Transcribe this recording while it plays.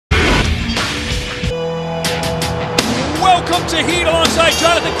up to heat alongside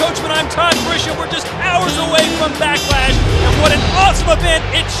Jonathan Coachman. I'm Todd Grisham. We're just hours away from Backlash, and what an awesome event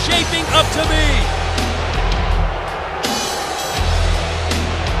it's shaping up to be.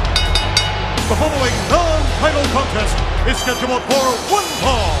 The following non-title contest is scheduled for one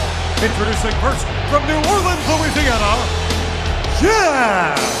fall. Introducing first from New Orleans, Louisiana,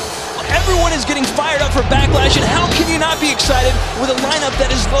 Jazz. Everyone is getting fired up for Backlash, and how can you not be excited with a lineup that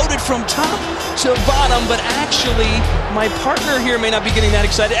is loaded from top to bottom? But actually, my partner here may not be getting that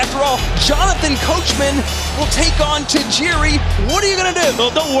excited. After all, Jonathan Coachman will take on Tajiri. What are you going to do?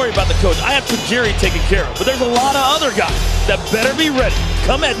 Well, don't worry about the coach. I have Tajiri taken care of. But there's a lot of other guys that better be ready.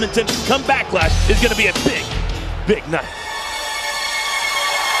 Come Edmonton, come Backlash, is going to be a big, big night.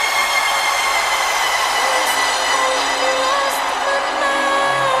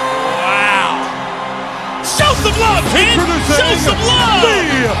 Show some love, kid! Show some love!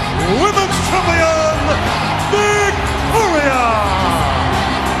 The Women's Champion, Victoria!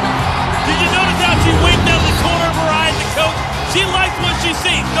 Did you notice how she winked out of the corner of her eye at the coach? She likes what she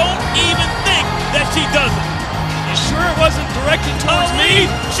sees. Don't even think that she doesn't. You sure it wasn't directed towards me?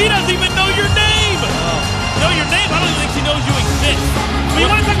 She doesn't even know your name! Know your name? I don't even think she knows you exist. But you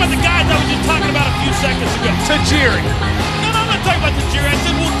want to talk about the guys I was just talking about a few seconds ago? Tajiri. No, I'm not talking about Tajiri. I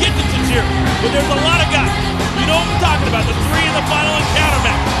said we'll get to Tajiri. But there's a lot of guys. You know what I'm talking about. The three in the final encounter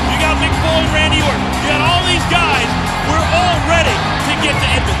match. You got Mick Foley, Randy Orton. You got all these guys. We're all ready to get to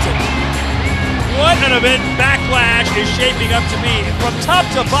Edmonton. What an event Backlash is shaping up to be. From top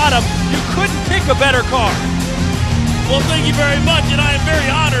to bottom, you couldn't pick a better card. Well, thank you very much, and I am very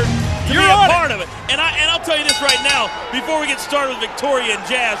honored to be a part of it. And I'll tell you this right now, before we get started with Victoria and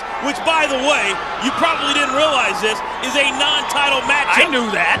Jazz, which, by the way, you probably didn't realize this, is a non-title matchup. I knew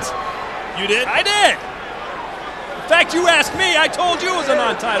that. You did? I did. In fact, you asked me, I told you it was a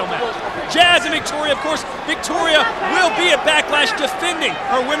non-title match. Jazz and Victoria, of course, Victoria will be at Backlash defending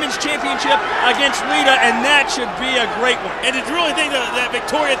her women's championship against Lita, and that should be a great one. And did you really think that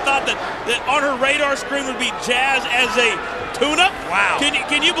Victoria thought that on her radar screen would be Jazz as a tune-up? Wow. Can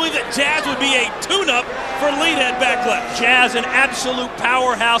you believe that Jazz would be a tune-up for Lita at Backlash? Jazz, an absolute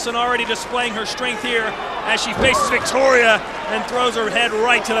powerhouse, and already displaying her strength here as she faces Victoria and throws her head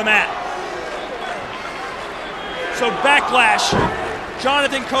right to the mat. So Backlash,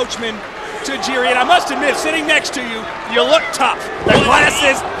 Jonathan Coachman, Tajiri, and I must admit, sitting next to you, you look tough. The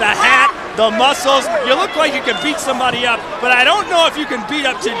glasses, the hat, the muscles, you look like you can beat somebody up, but I don't know if you can beat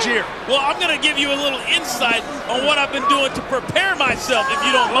up Tajiri. Well, I'm going to give you a little insight on what I've been doing to prepare myself, if you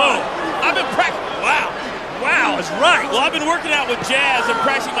don't mind. I've been practicing. Wow, is right. Well, I've been working out with Jazz and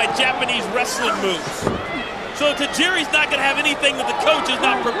practicing my Japanese wrestling moves. So Tajiri's not going to have anything that the coach is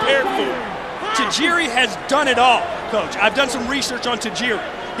not prepared for. Tajiri has done it all, Coach. I've done some research on Tajiri.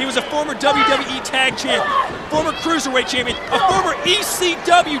 He was a former WWE Tag Champion, former Cruiserweight Champion, a former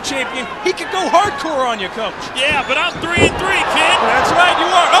ECW Champion. He could go hardcore on you, Coach. Yeah, but I'm 3-3, kid. That's right, you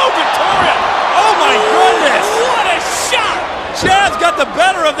are. Oh, Victoria! Oh, my goodness! What a shot! Jazz got the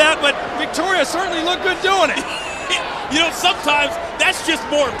better of that, but Victoria certainly looked good doing it. You know, sometimes that's just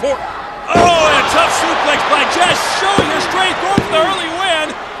more important. Oh, and a tough suplex by Jazz, showing her strength, going for the early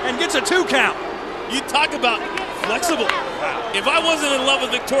win, and gets a 2 count. You talk about flexible. Wow. If I wasn't in love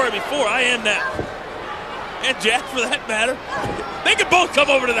with Victoria before, I am now. And Jazz, for that matter. They can both come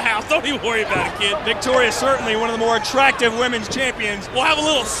over to the house. Don't even worry about it, kid. Victoria is certainly one of the more attractive women's champions. We'll have a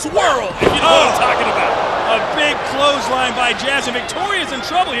little swirl, if you know what I'm talking about. A big clothesline by Jazz, and Victoria's in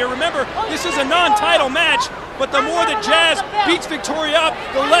trouble here. Remember, this is a non-title match, but the more that Jazz beats Victoria up,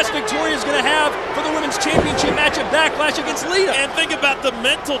 the less Victoria's going to have for the women's championship match at Backlash against Lita. And think about the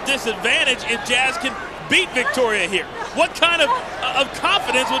mental disadvantage if Jazz can beat Victoria here. What kind of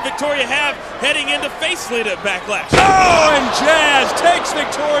confidence would Victoria have heading into face Lita at Backlash? Oh, and Jazz takes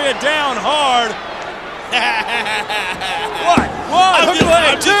Victoria down hard. What?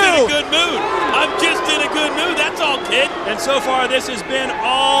 I'm just in a good mood. I'm just in a good mood. That's all, kid. And so far, this has been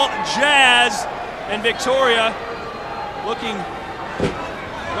all Jazz, and Victoria looking.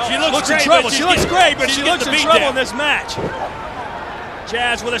 Well, she looks in great, trouble. but she looks great, but she looks in trouble in down. this match.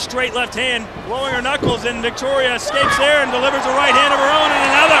 Jazz with a straight left hand, blowing her knuckles, and Victoria escapes there and delivers a right hand of her own and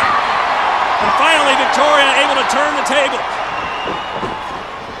another. And finally, Victoria able to turn the table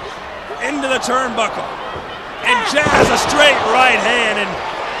into the turnbuckle. And Jazz a straight right hand, and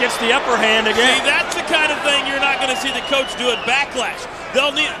gets the upper hand again. See, that's the kind of thing you're not going to see the coach do at Backlash.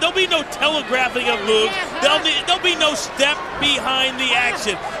 There'll be no telegraphing of moves. There'll be no step behind the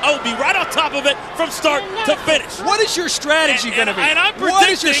action. I will be right on top of it from start to finish. What is your strategy going to be? And I'm predicting, what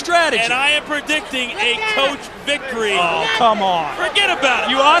is your strategy? And I am predicting a coach victory. Oh, come on. Forget about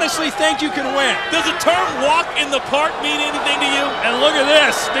it. You honestly think you can win? Does the term walk in the park mean anything to you? And look at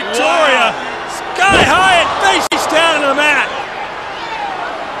this. Victoria, sky high and face down into the mat.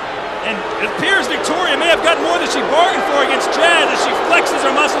 And it appears Victoria may have gotten more than she bargained for against Jazz as she flexes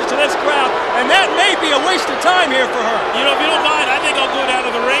her muscles to this crowd. And that may be a waste of time here for her. You know, if you don't mind, I think I'll go down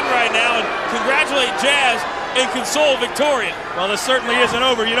to the ring right now and congratulate Jazz and console Victoria. Well, this certainly isn't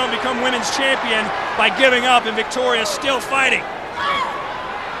over. You don't become women's champion by giving up, and Victoria's still fighting.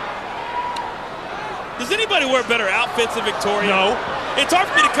 Does anybody wear better outfits than Victoria? No. It's hard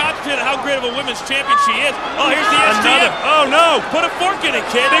for me to concentrate on how great of a women's champion she is. Oh, here's the STF. Oh, no. Put a fork in it,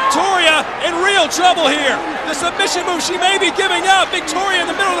 kid. Victoria in real trouble here. The submission move she may be giving up. Victoria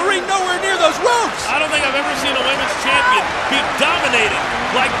in the middle of the ring, nowhere near those ropes. I don't think I've ever seen a women's champion be dominated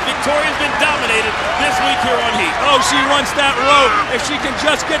like Victoria's been dominated this week here on Heat. Oh, she wants that rope. If she can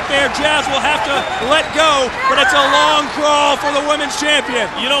just get there, Jazz will have to let go, but it's a long crawl for the women's champion.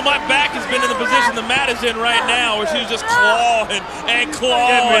 You know, my back has been in the position the mat is in right now, where she's just clawing and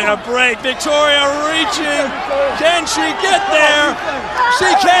clawing. Give me a break. Victoria reaching. Can she get there?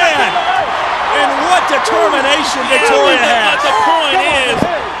 She can. And what determination Victoria has. But the point is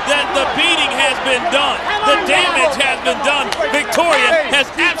that the beating has been done. The damage has been done. Victoria has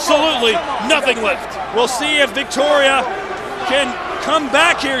absolutely nothing left. We'll see if Victoria can come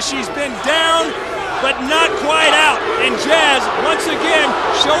back here. She's been down, but not quite out. And Jazz, once again,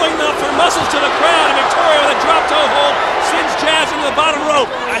 showing off her muscles to the crowd. And Victoria with a drop toe hold sends Jazz into the bottom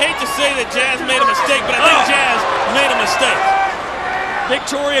rope. I hate to say that Jazz made a mistake, but I think Jazz made a mistake.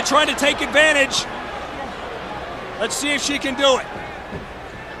 Victoria trying to take advantage. Let's see if she can do it.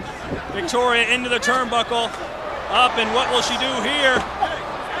 Victoria into the turnbuckle. Up, and what will she do here?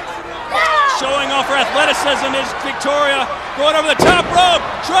 Showing off her athleticism is Victoria. Going over the top rope,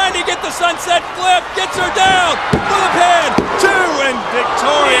 trying to get the sunset flip. Gets her down for the pin. Two, and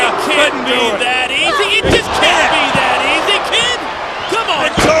Victoria couldn't do it. That easy. It just can't be that easy, kid. Come on.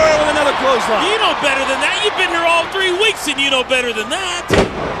 Victoria with another clothesline. You know better than that. You've been here all 3 weeks, and you know better than that.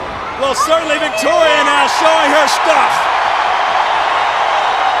 Well, certainly Victoria now showing her stuff.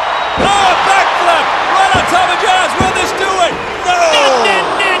 Oh, backflip right on top of Jazz. Will this do it? No.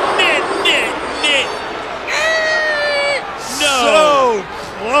 No. So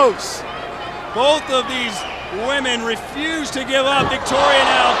close. Both of these women refuse to give up. Victoria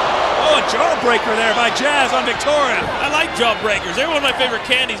now. Oh, a jawbreaker there by Jazz on Victoria. I like jawbreakers. They're one of my favorite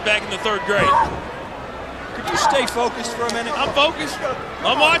candies back in the 3rd grade. Could you stay focused for a minute? I'm focused.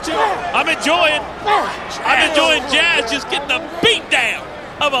 I'm watching. I'm enjoying. I'm enjoying Jazz just getting the beat down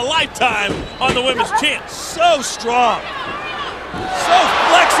of a lifetime on the women's champ. So strong. So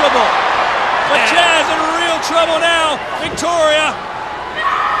flexible. But Jazz in real trouble now. Victoria.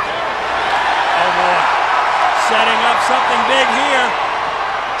 Oh boy. Setting up something big here.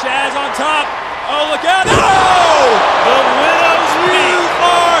 Jazz on top. Oh, look out. Oh! The Widow's Peak. You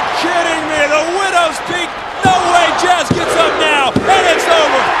are kidding me. The Widow's Peak. No way Jazz gets up now. And it's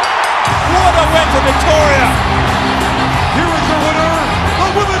over. What a win for Victoria. Here is your winner, the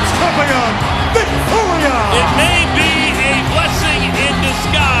women's champion, Victoria. It may be a blessing in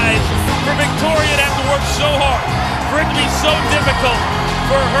disguise for Victoria to have to work so hard, for it to be so difficult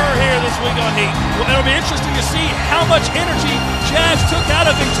for her here this week on Heat. Well, it'll be interesting to see how much energy Jazz took out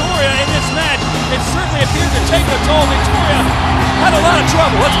of Victoria in this match. It certainly appeared to take a toll. Victoria had a lot of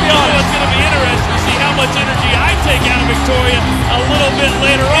trouble, let's be honest. It's going to be interesting to see how much energy I take out of Victoria a little bit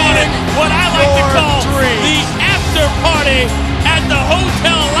later